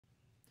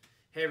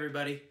Hey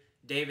everybody,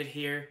 David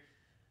here,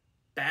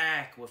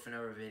 back with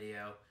another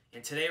video.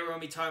 And today we're going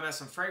to be talking about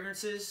some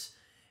fragrances,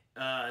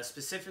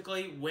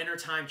 specifically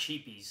wintertime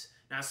cheapies.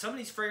 Now some of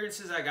these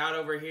fragrances I got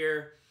over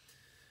here,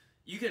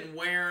 you can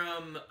wear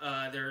them,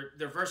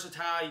 they're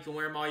versatile, you can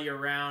wear them all year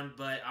round,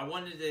 but I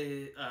wanted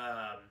to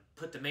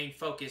put the main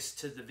focus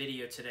to the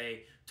video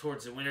today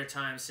towards the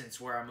wintertime,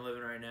 since where I'm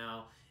living right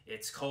now,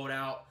 it's cold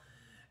out.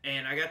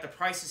 And I got the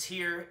prices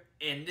here,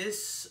 and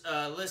this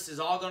list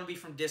is all going to be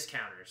from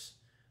discounters.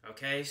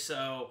 Okay,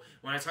 so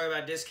when I talk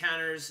about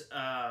discounters,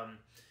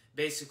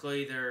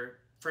 basically they're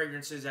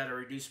fragrances at a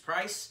reduced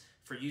price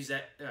for you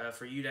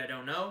that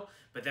don't know.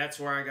 But that's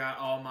where I got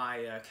all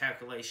my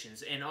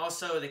calculations, and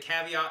also the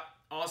caveat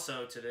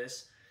also to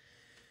this,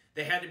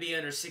 they had to be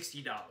under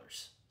 $60.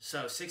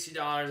 So $60,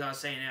 I was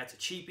saying that's a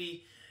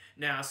cheapie.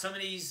 Now some of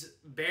these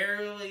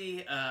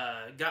barely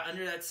got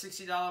under that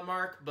 $60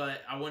 mark,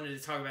 but I wanted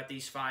to talk about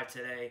these 5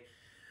 today.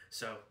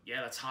 So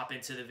yeah, let's hop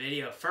into the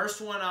video. First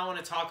one I want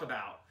to talk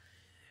about.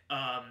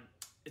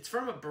 It's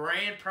from a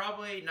brand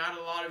probably not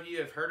a lot of you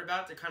have heard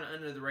about. They're kind of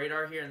under the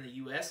radar here in the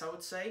US, I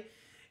would say.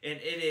 And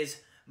it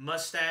is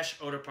Moustache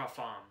Eau de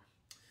Parfum.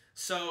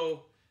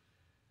 So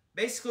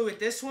basically with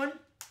this one,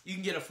 you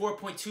can get a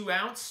 4.2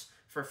 ounce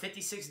for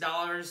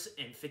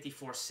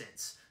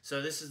 $56.54.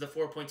 So this is the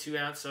 4.2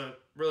 ounce, so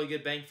really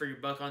good bang for your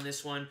buck on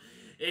this one.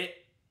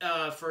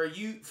 For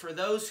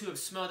those who have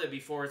smelled it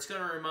before, it's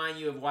going to remind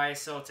you of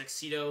YSL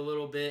Tuxedo a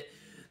little bit.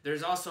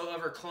 There's also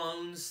other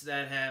clones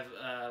that have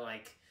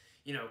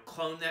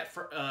cloned that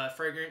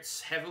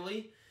fragrance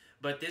heavily,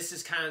 but this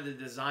is kind of the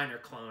designer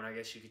clone, I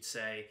guess you could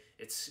say.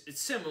 It's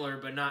similar,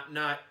 but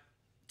not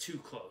too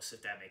close,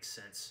 if that makes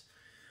sense.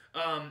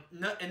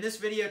 In this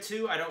video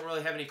too, I don't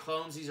really have any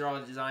clones. These are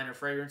all designer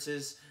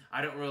fragrances.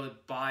 I don't really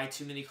buy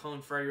too many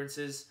clone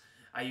fragrances.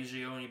 I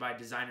usually only buy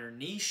designer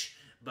niche,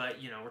 but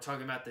we're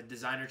talking about the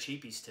designer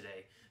cheapies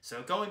today.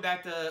 So going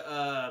back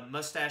to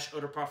Moustache Eau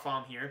de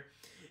Parfum here,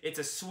 it's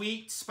a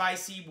sweet,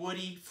 spicy,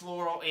 woody,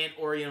 floral, and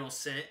oriental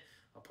scent.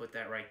 I'll put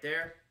that right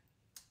there.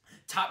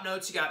 Top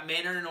notes, you got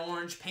mandarin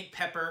orange, pink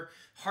pepper.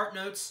 Heart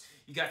notes,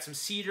 you got some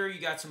cedar,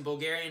 you got some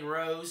Bulgarian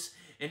rose,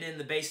 and then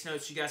the base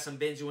notes, you got some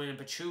benzoin and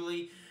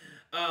patchouli.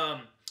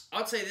 I'll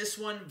say this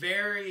one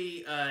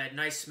very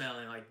nice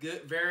smelling, like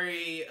good,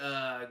 very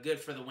good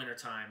for the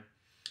wintertime.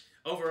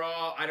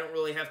 Overall, I don't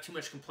really have too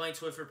much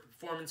complaints with her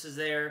performances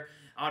there.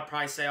 I'd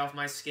probably say off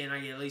my skin, I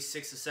get at least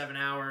 6 to 7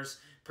 hours.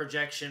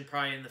 Projection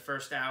probably in the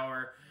first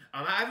hour.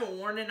 I haven't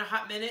worn it in a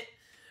hot minute,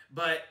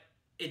 but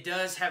it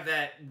does have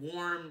that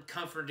warm,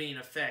 comforting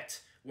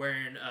effect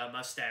wearing a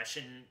mustache.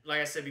 And like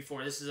I said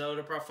before, this is Eau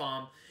de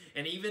Parfum.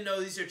 And even though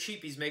these are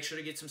cheapies, make sure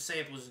to get some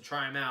samples and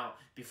try them out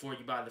before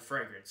you buy the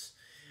fragrance.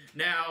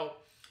 Now,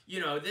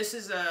 this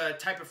is a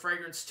type of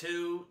fragrance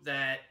too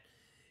that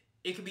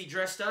it could be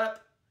dressed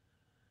up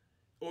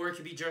or it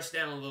could be dressed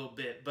down a little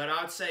bit. But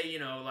I would say,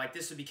 like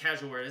this would be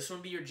casual wear. This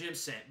would be your gym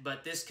scent.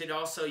 But this could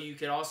also, you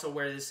could also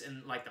wear this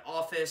in like the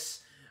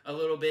office a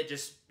little bit,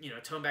 just,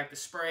 tone back the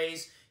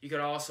sprays. You could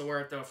also wear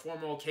it to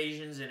formal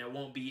occasions and it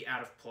won't be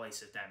out of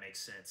place, if that makes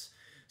sense.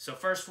 So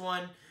first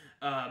one,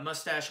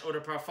 Moustache Eau de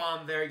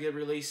Parfum, very good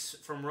release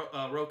from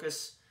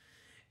Rokas.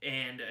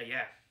 And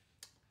yeah.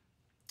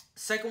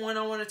 Second one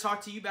I want to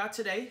talk to you about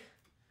today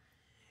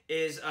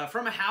is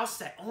from a house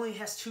that only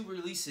has 2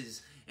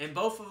 releases. And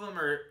both of them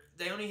are,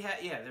 they're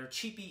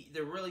cheapie,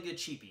 they're really good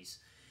cheapies.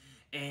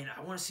 And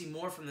I want to see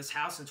more from this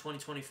house in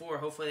 2024.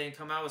 Hopefully they can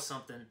come out with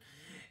something.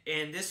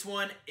 And this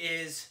one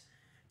is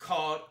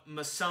called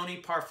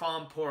Missoni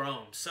Parfum Pour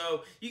Homme.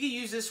 So you can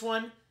use this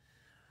one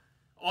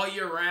all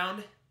year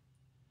round.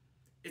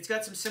 It's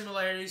got some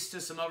similarities to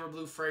some other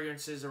blue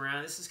fragrances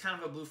around. This is kind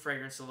of a blue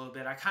fragrance a little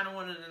bit. I kind of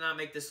wanted to not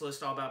make this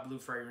list all about blue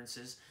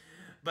fragrances.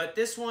 But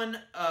this one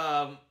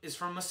is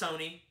from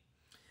Missoni.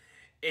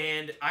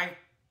 And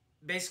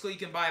basically you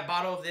can buy a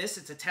bottle of this.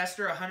 It's a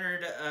tester,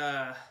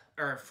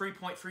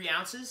 3.3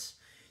 ounces.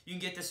 You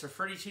can get this for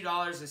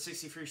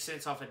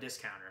 $32.63 off a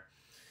discounter.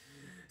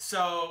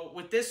 So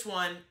with this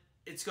one,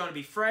 it's going to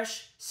be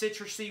fresh,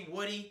 citrusy,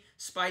 woody,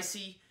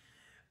 spicy,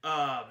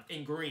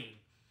 and green.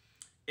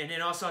 And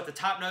then also at the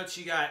top notes,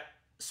 you got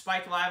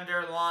spiked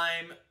lavender,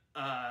 lime,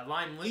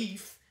 lime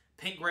leaf,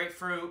 pink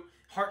grapefruit.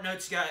 Heart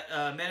notes, you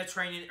got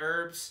Mediterranean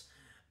herbs,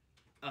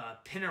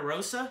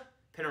 Pinerosa.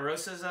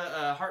 Pinerosa is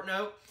a heart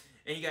note.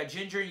 And you got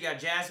ginger, you got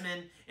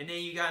jasmine, and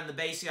then you got in the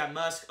base, you got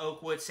musk,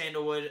 oakwood,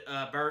 sandalwood,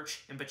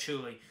 birch, and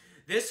patchouli.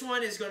 This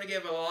one is going to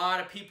give a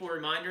lot of people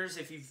reminders,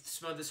 if you've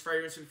smelled this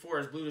fragrance before,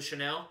 as Bleu de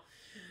Chanel.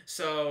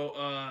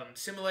 So,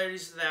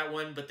 similarities to that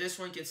one, but this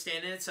one can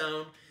stand in its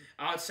own.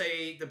 I would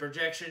say the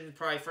projection,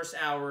 probably first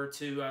hour or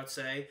 2, I would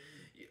say.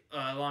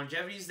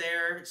 Longevity's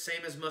there,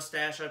 same as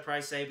Moustache, I'd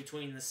probably say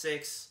between the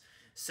 6,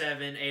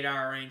 7, 8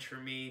 hour range for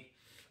me.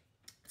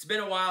 It's been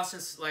a while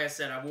since, like I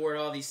said, I've worn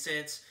all these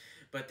scents.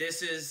 But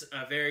this is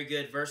a very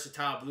good,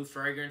 versatile blue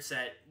fragrance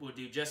that will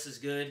do just as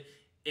good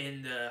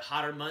in the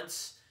hotter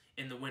months,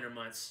 in the winter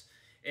months.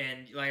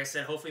 And like I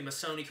said, hopefully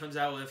Missoni comes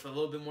out with a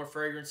little bit more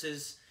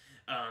fragrances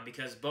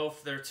because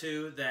both their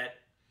 2 that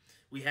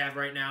we have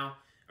right now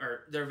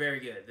or they're very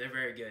good. They're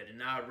very good,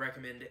 and I would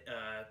recommend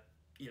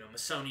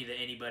Missoni to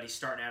anybody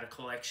starting out a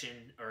collection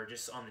or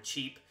just on the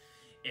cheap.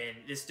 And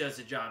this does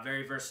the job.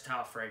 Very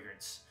versatile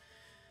fragrance.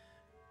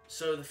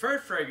 So the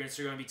third fragrance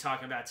we're going to be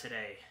talking about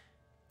today,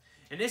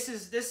 and this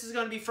is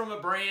going to be from a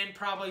brand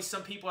probably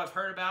some people have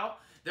heard about.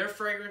 Their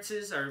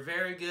fragrances are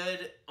very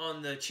good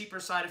on the cheaper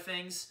side of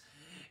things.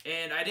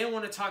 And I didn't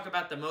want to talk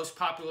about the most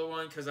popular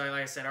one because, like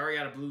I said, I already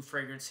got a blue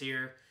fragrance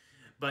here.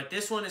 But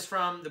this one is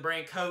from the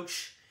brand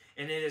Coach,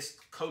 and it is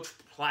Coach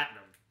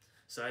Platinum.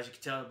 So as you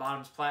can tell, the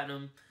bottom's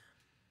platinum.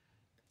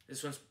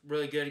 This one's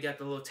really good. You got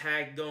the little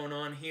tag going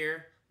on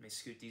here. Let me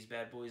scoot these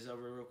bad boys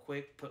over real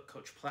quick. Put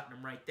Coach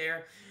Platinum right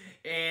there.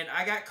 And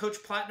I got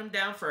Coach Platinum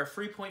down for a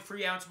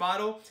 3.3 ounce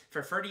bottle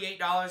for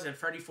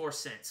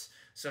 $38.34.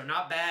 So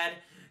not bad.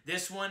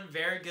 This one,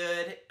 very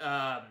good.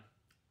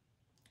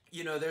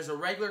 There's a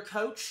regular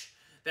Coach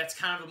that's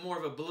kind of more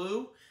of a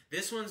blue.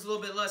 This one's a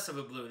little bit less of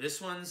a blue.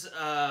 This one's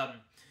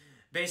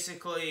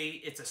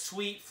basically, it's a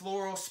sweet,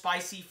 floral,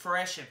 spicy,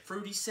 fresh, and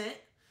fruity scent.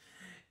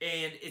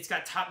 And it's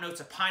got top notes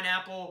of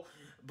pineapple,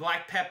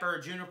 black pepper,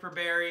 juniper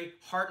berry,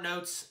 heart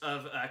notes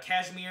of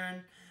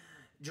cashmere,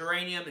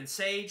 geranium, and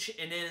sage.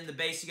 And then in the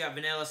base, you got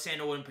vanilla,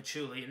 sandalwood, and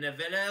patchouli. And the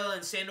vanilla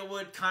and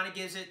sandalwood kind of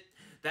gives it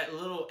that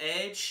little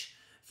edge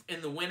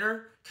in the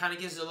winter, kind of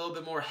gives it a little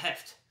bit more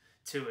heft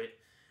to it.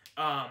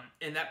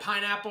 And that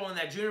pineapple and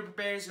that juniper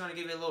berry is going to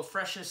give it a little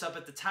freshness up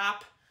at the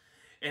top.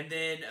 And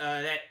then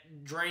that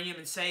geranium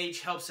and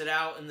sage helps it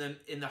out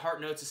in the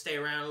heart notes to stay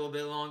around a little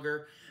bit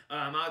longer.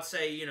 I would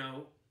say,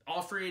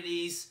 all three of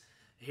these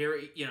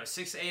here,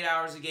 6 to 8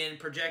 hours again.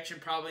 Projection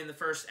probably in the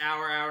first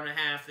hour, hour and a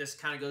half. This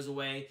kind of goes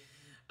away.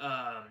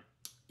 Kind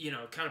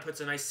of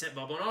puts a nice scent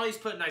bubble. And all these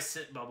put a nice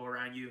scent bubble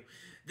around you.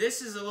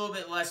 This is a little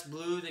bit less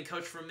blue than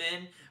Coach for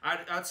Men.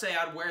 I'd say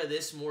I'd wear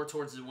this more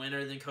towards the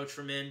winter than Coach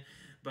for Men.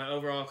 But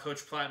overall,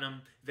 Coach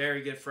Platinum,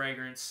 very good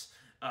fragrance.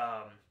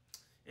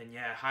 And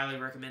yeah, highly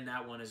recommend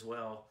that one as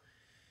well.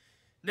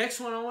 Next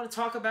one I want to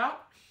talk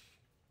about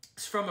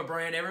is from a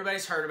brand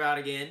everybody's heard about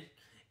again.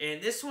 And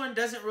this one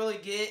doesn't really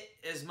get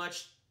as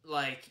much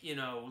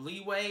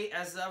leeway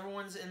as the other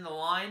ones in the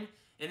line.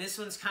 And this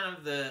one's kind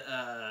of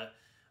the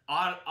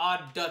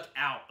odd duck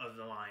out of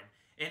the line.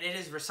 And it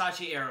is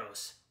Versace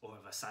Eros, or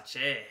Versace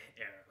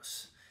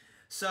Eros.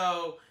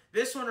 So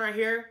this one right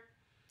here,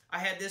 I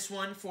had this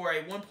one for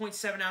a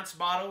 1.7 ounce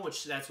bottle,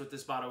 which that's what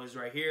this bottle is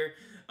right here.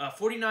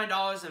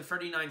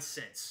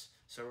 $49.39.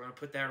 So we're going to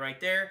put that right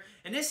there.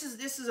 And this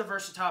is a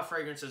versatile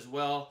fragrance as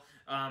well.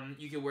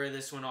 You can wear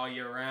this one all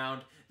year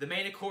round. The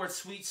main accord,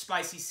 sweet,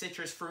 spicy,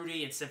 citrus,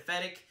 fruity, and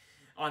synthetic.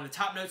 On the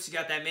top notes, you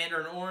got that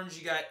mandarin orange.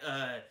 You got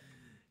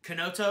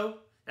Kinoto.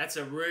 That's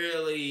a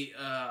really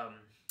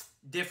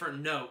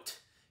different note.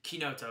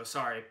 Kinoto,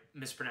 sorry,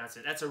 mispronounced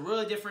it. That's a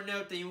really different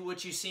note than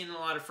what you've seen in a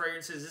lot of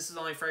fragrances. This is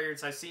the only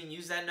fragrance I've seen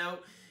use that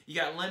note. You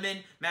got lemon,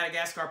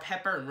 Madagascar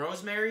pepper, and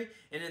rosemary.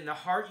 And in the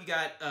heart, you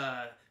got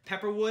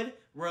pepperwood,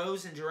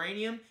 rose, and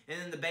geranium.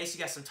 And in the base, you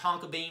got some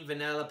tonka bean,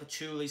 vanilla,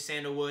 patchouli,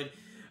 sandalwood,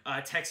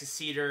 Texas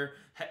cedar,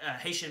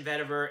 Haitian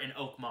vetiver, and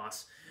oak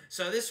moss.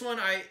 So this one,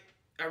 I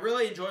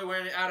really enjoy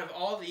wearing it. Out of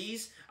all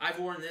these, I've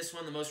worn this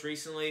one the most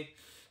recently.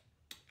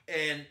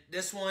 And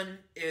this one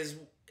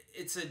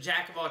it's a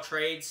jack of all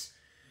trades.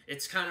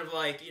 It's kind of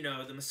like,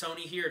 the Missoni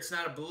here. It's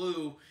not a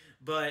blue,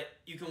 but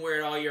you can wear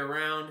it all year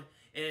round.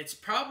 And it's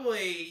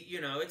probably,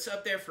 it's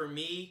up there for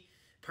me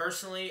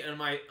personally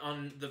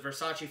on the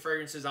Versace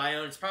fragrances I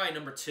own. It's probably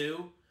number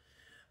 2.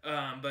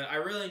 But I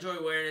really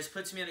enjoy wearing this.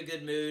 Puts me in a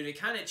good mood. It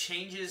kind of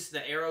changes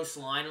the Eros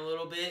line a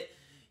little bit.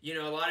 A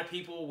lot of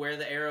people wear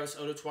the Eros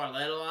Eau de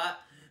Toilette a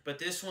lot. But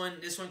this one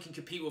can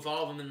compete with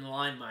all of them in the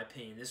line, in my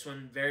opinion. This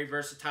one, very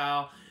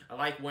versatile. I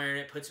like wearing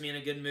it. Puts me in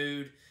a good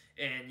mood.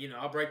 And,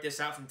 I'll break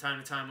this out from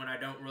time to time when I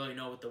don't really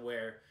know what to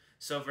wear.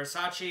 So,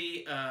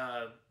 Versace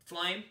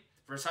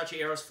Versace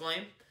Eros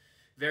Flame.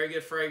 Very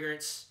good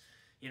fragrance.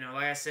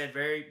 Like I said,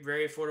 very,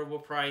 very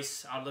affordable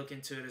price. I'll look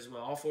into it as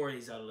well. All 4 of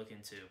these I'll look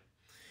into.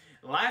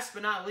 Last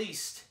but not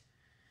least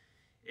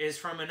is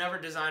from another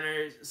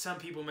designer some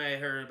people may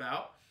have heard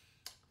about.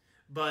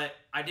 But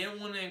I didn't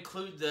want to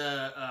include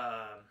the...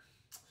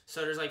 so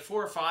there's like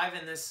 4 or 5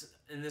 in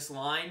this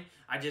line.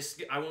 I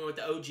went with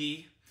the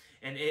OG.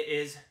 And it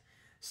is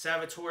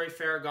Salvatore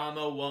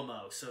Ferragamo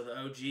Uomo. So the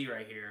OG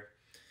right here.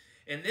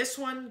 And this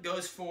one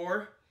goes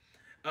for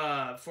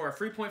a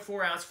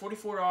 3.4 ounce,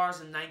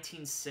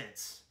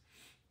 $44.19.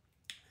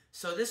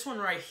 So this one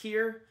right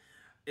here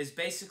is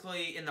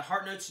basically, in the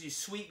heart notes, you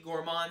sweet,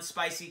 gourmand,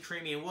 spicy,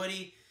 creamy, and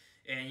woody.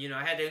 And,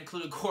 I had to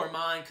include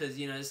gourmand because,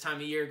 this time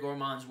of year,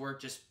 gourmands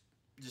work just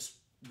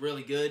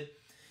really good.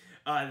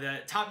 The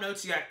top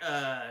notes, you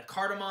got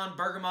cardamom,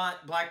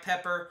 bergamot, black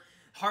pepper.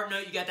 Heart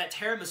note, you got that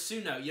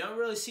tiramisu note. You don't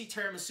really see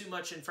tiramisu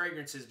much in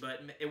fragrances,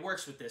 but it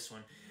works with this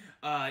one.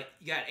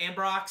 You got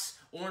ambrox,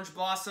 orange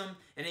blossom,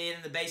 and then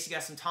in the base you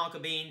got some tonka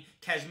bean,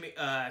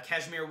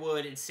 cashmere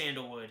wood, and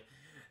sandalwood.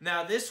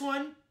 Now this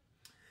one,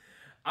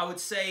 I would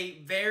say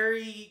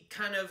very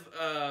kind of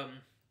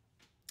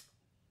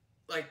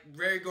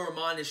very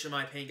gourmandish in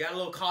my opinion. Got a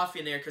little coffee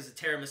in there because of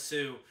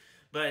tiramisu,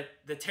 But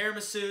the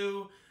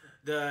tiramisu,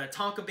 the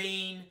tonka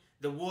bean,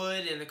 the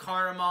wood, and the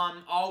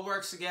cardamom all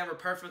works together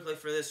perfectly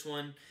for this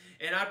one.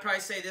 And I'd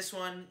probably say this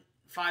one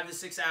 5 to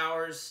 6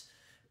 hours,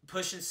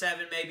 pushing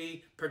 7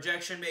 maybe.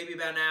 Projection maybe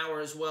about an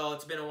hour as well.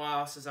 It's been a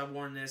while since I've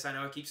worn this. I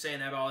know I keep saying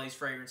that about all these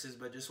fragrances,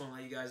 but just want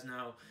to let you guys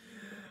know.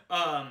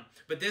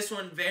 But this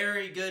one,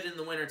 very good in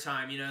the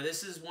wintertime. You know,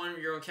 this is one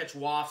you're going to catch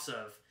wafts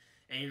of.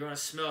 And you're going to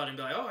smell it and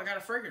be like, oh, I got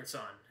a fragrance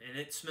on. And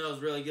it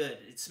smells really good.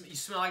 You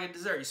smell like a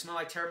dessert. You smell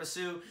like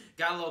tiramisu.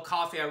 Got a little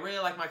coffee. I really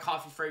like my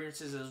coffee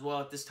fragrances as well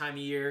at this time of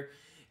year.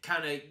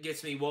 Kind of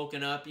gets me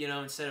woken up, you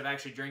know, instead of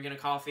actually drinking a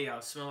coffee,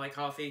 I'll smell like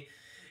coffee.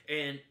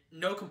 And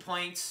no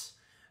complaints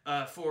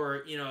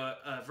for, you know,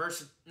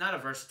 not a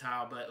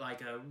versatile, but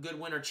like a good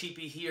winter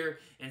cheapie here.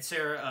 And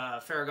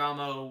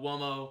Ferragamo,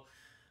 Uomo,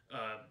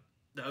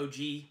 the OG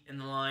in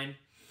the line.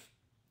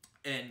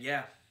 And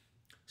yeah,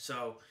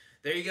 so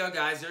there you go,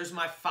 guys. There's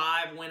my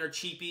 5 winter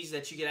cheapies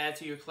that you can add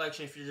to your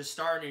collection if you're just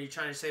starting and you're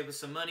trying to save us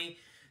some money.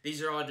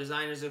 These are all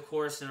designers, of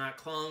course. They're not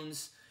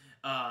clones.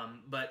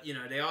 But, you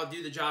know, they all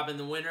do the job in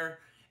the winter.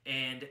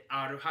 And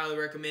I would highly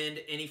recommend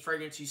any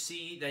fragrance you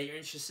see that you're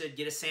interested,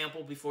 get a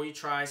sample before you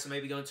try. So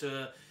maybe go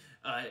to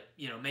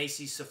you know,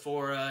 Macy's,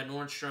 Sephora,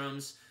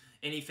 Nordstrom's,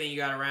 anything you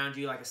got around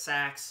you, like a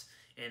Saks,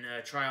 and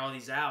try all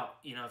these out,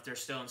 you know, if they're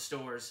still in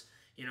stores.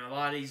 You know, a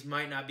lot of these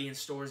might not be in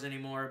stores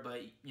anymore,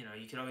 but, you know,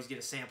 you can always get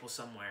a sample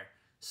somewhere.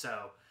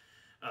 So,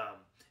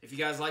 if you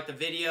guys like the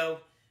video,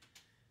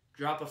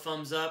 drop a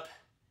thumbs up,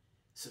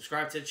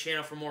 subscribe to the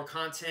channel for more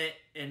content,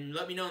 and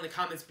let me know in the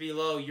comments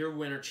below your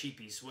winter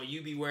cheapies, what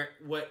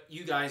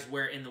you guys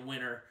wear in the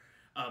winter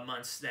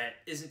months that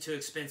isn't too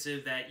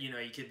expensive, that, you know,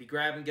 you could be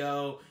grab and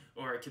go,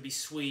 or it could be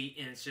sweet,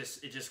 and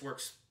it just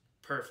works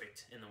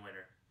perfect in the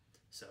winter.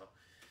 So,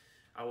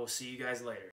 I will see you guys later.